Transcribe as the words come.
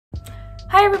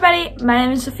Hi everybody, my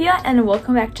name is Sophia and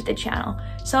welcome back to the channel.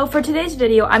 So for today's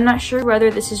video, I'm not sure whether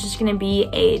this is just going to be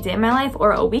a day in my life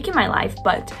or a week in my life,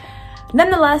 but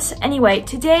nonetheless, anyway,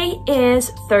 today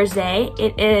is Thursday.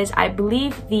 It is, I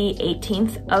believe, the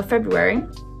 18th of February.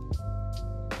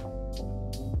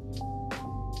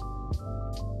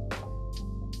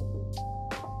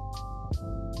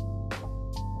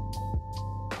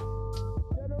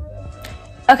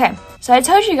 Okay, so I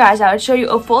told you guys I would show you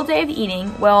a full day of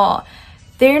eating. Well,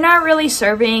 they're not really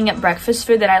serving breakfast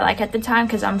food that I like at the time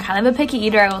because I'm kind of a picky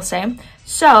eater, I will say.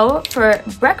 So for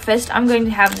breakfast, I'm going to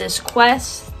have this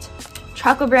Quest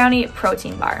chocolate brownie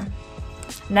protein bar.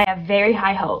 And I have very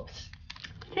high hopes.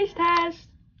 Taste test.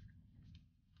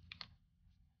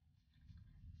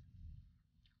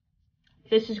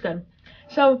 This is good.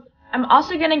 So I'm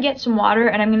also going to get some water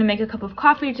and I'm going to make a cup of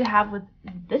coffee to have with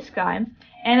this guy.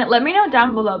 And let me know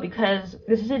down below because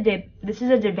this is a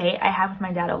debate I have with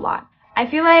my dad a lot. I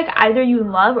feel like either you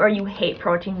love or you hate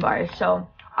protein bars. So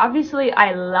obviously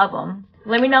I love them.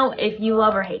 Let me know if you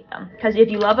love or hate them. Because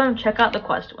if you love them, check out the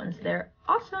Quest ones. They're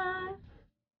awesome.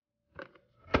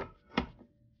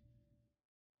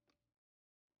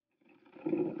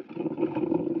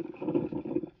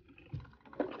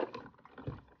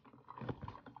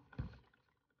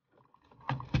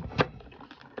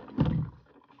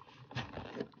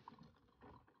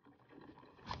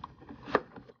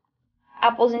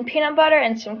 Apples and peanut butter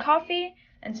and some coffee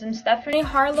and some Stephanie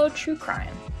Harlow True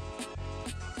Crime.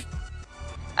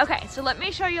 Okay, so let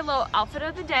me show you a little outfit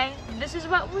of the day. This is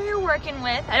what we're working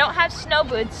with. I don't have snow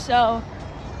boots, so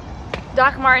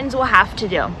Doc Martens will have to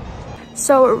do.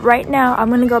 So right now I'm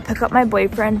gonna go pick up my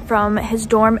boyfriend from his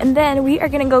dorm and then we are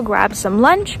gonna go grab some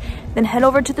lunch, then head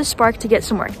over to the Spark to get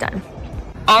some work done.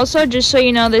 Also, just so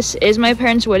you know, this is my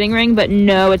parents' wedding ring, but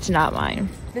no, it's not mine.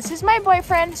 This is my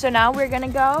boyfriend, so now we're gonna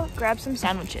go grab some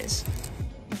sandwiches.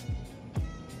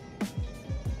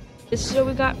 This is what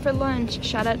we got for lunch.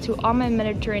 Shout out to all my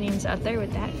Mediterraneans out there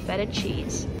with that feta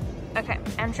cheese. Okay,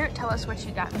 Andrew, tell us what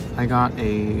you got. I got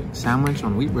a sandwich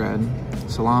on wheat bread,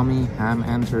 salami, ham,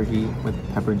 and turkey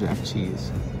with pepper jack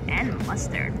cheese. And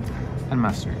mustard. And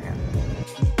mustard, yeah.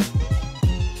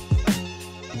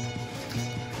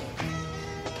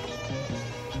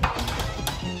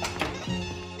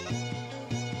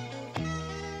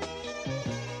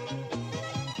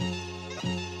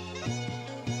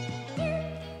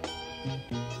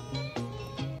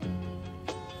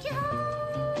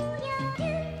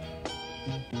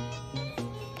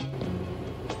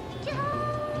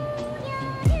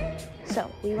 So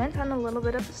we went on a little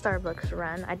bit of a Starbucks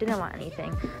run. I didn't want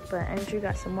anything, but Andrew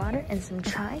got some water and some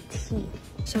chai tea.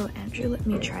 So Andrew, let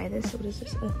me try this. What is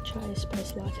this? A chai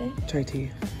spice latte? Chai tea.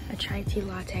 A chai tea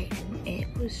latte, and it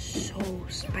was so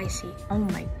spicy. Oh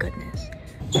my goodness.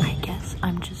 I guess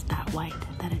I'm just that white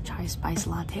that a chai spice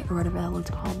latte or whatever that was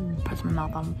called puts my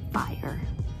mouth on fire.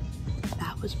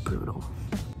 That was brutal.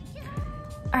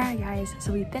 Alright guys,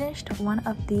 so we finished one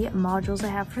of the modules I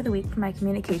have for the week for my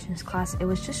communications class. It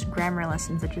was just grammar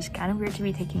lessons, which is kind of weird to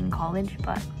be taking in college,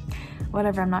 but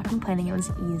whatever, I'm not complaining, it was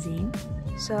easy.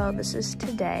 So this is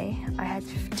today. I had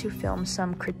to film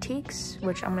some critiques,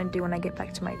 which I'm going to do when I get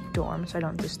back to my dorm so I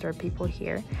don't disturb people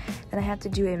here. Then I have to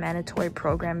do a mandatory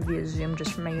program via Zoom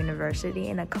just for my university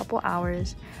in a couple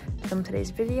hours, film today's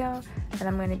video, and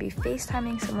I'm going to be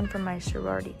FaceTiming someone from my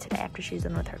sorority today after she's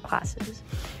done with her classes.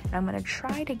 And I'm going to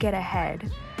try to get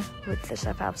ahead with the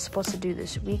stuff I was supposed to do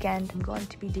this weekend. I'm going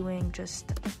to be doing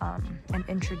just an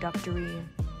introductory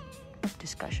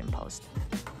discussion post.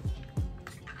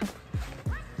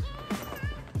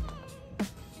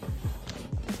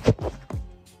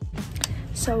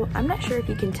 So I'm not sure if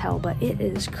you can tell, but it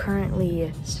is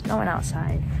currently snowing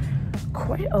outside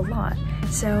quite a lot.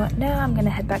 So now I'm gonna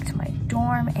head back to my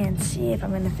dorm and see if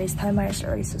I'm gonna FaceTime my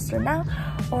sorority sister now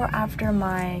or after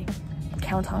my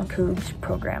Count on Cougs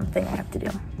program thing I have to do.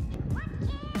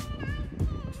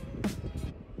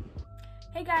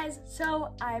 Hey guys,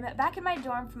 so I'm back in my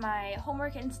dorm for my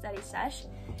homework and study sesh,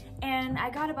 and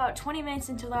I got about 20 minutes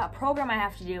into that program I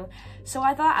have to do, so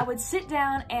I thought I would sit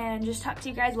down and just talk to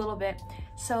you guys a little bit.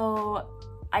 So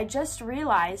I just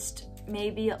realized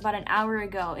maybe about an hour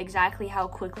ago exactly how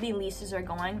quickly leases are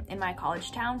going in my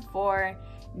college town for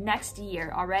next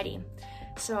year already.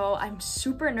 So I'm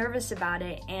super nervous about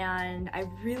it, and I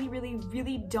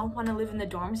really don't want to live in the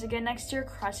dorms again next year,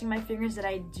 crossing my fingers that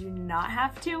I do not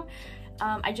have to.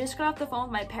 I just got off the phone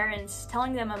with my parents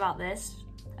telling them about this,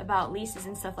 about leases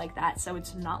and stuff like that, so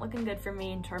it's not looking good for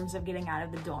me in terms of getting out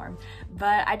of the dorm.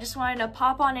 But I just wanted to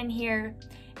pop on in here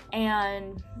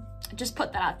and just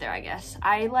put that out there, I guess.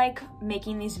 I like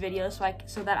making these videos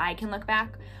so that I can look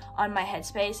back on my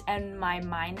headspace and my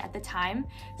mind at the time.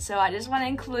 So I just want to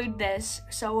include this.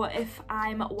 So if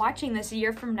I'm watching this a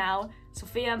year from now,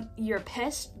 Sophia, you're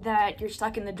pissed that you're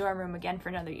stuck in the dorm room again for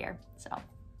another year. So,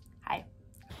 hi.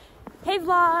 Hey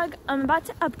vlog, I'm about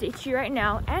to update you right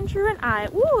now. Andrew and I,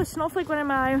 ooh, a snowflake, what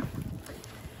am I?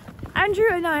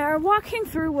 Andrew and I are walking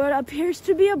through what appears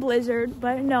to be a blizzard,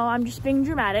 but no, I'm just being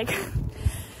dramatic.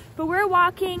 But we're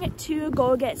walking to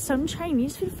go get some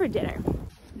Chinese food for dinner.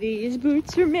 These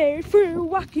boots are made for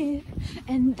walking,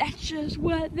 and that's just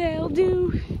what they'll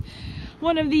do.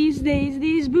 One of these days,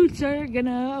 these boots are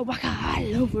gonna walk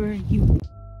all over you.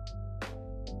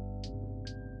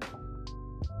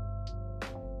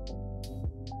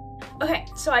 Okay,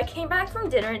 so I came back from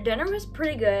dinner. Dinner was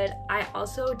pretty good. I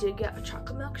also did get a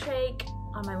chocolate milkshake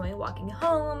on my way walking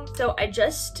home. So I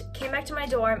just came back to my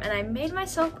dorm and I made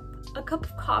myself a cup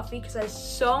of coffee because I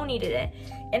so needed it.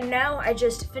 And now I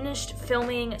just finished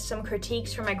filming some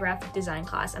critiques for my graphic design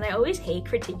class. And I always hate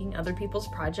critiquing other people's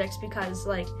projects because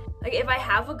like if I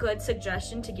have a good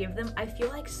suggestion to give them, I feel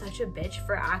like such a bitch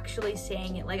for actually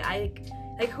saying it. Like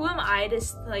who am I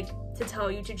to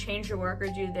tell you to change your work or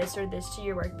do this or this to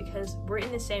your work, because we're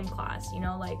in the same class, you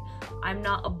know, like I'm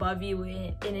not above you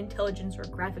in intelligence or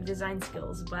graphic design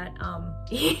skills. But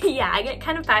yeah, I get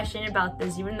kind of passionate about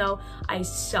this even though I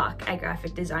suck at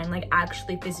graphic design, like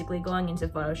actually physically going into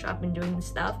Photoshop and doing this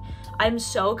stuff. I'm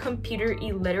so computer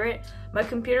illiterate. My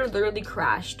computer literally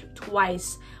crashed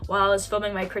twice while I was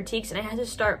filming my critiques and I had to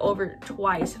start over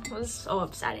twice. It was so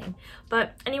upsetting.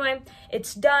 But anyway,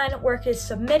 it's done. Work is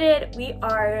submitted. We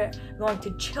are going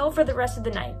to chill for the rest of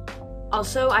the night.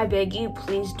 Also, I beg you,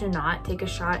 please do not take a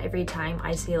shot every time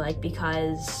I say like,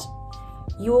 because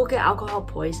you will get alcohol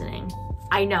poisoning.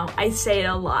 I know, I say it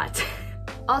a lot.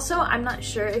 Also, I'm not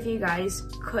sure if you guys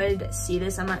could see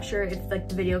this. I'm not sure if like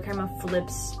the video camera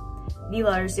flips the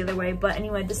letters the other way, but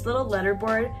anyway, this little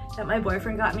letterboard that my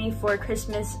boyfriend got me for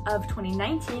Christmas of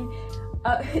 2019,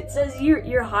 it says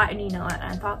you're hot and you know it, and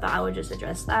I thought that I would just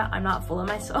address that. I'm not full of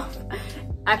myself.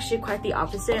 Actually, quite the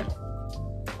opposite.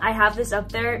 I have this up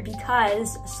there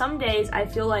because some days I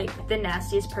feel like the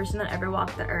nastiest person that ever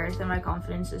walked the earth, and my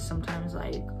confidence is sometimes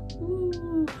like,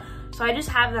 ooh. So I just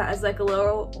have that as like a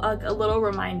little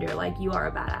reminder, like you are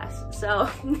a badass. So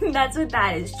that's what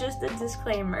that is, just a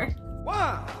disclaimer.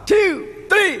 1, 2,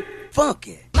 3, funk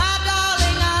it. My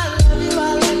darling, I love you,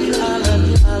 I love you, I love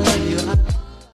you, I love you.